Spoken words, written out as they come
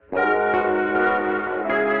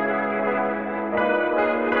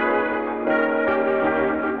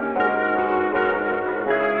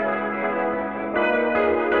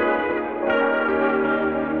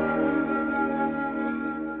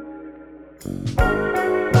I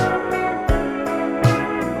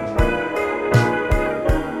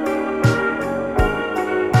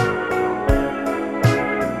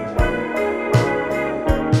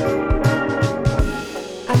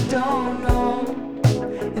don't know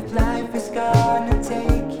if life is gonna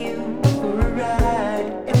take you for a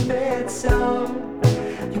ride. If it's so,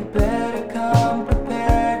 you better come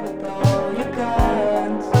prepared with all your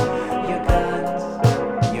guns, your guns,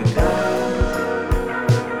 your guns.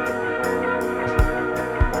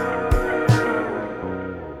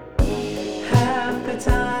 Half the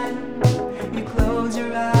time, you close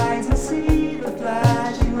your eyes and see the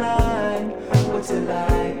flashing light. What's it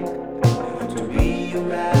like to be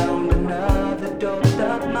around another doped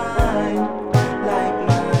up mind like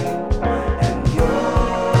mine and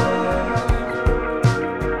yours?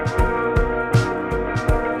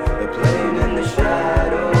 They're playing in the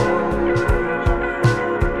shadows.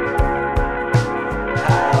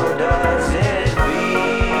 How does it feel?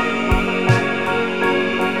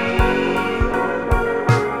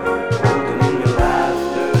 Holding in your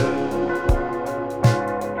laughter.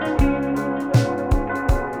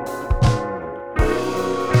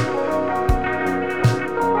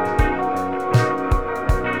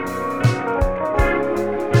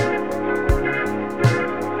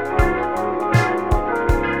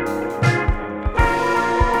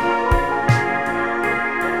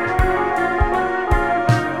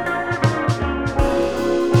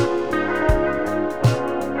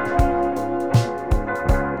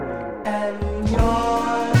 And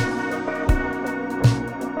yours,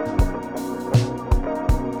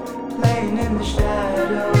 playing in the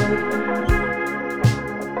shadows.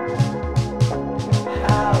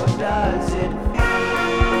 How does it feel?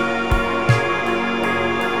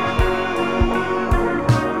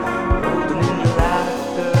 Holding in your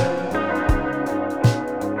laughter.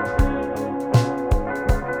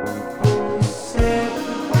 Who's sick?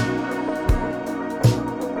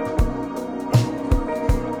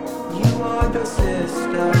 You are the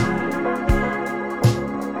system.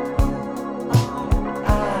 I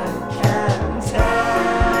can tell.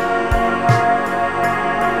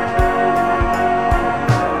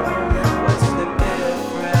 What's the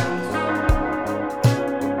difference?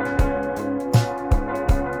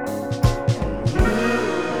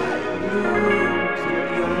 And you lose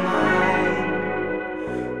your mind,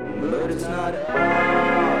 but it's not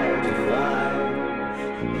hard to find.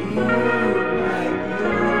 You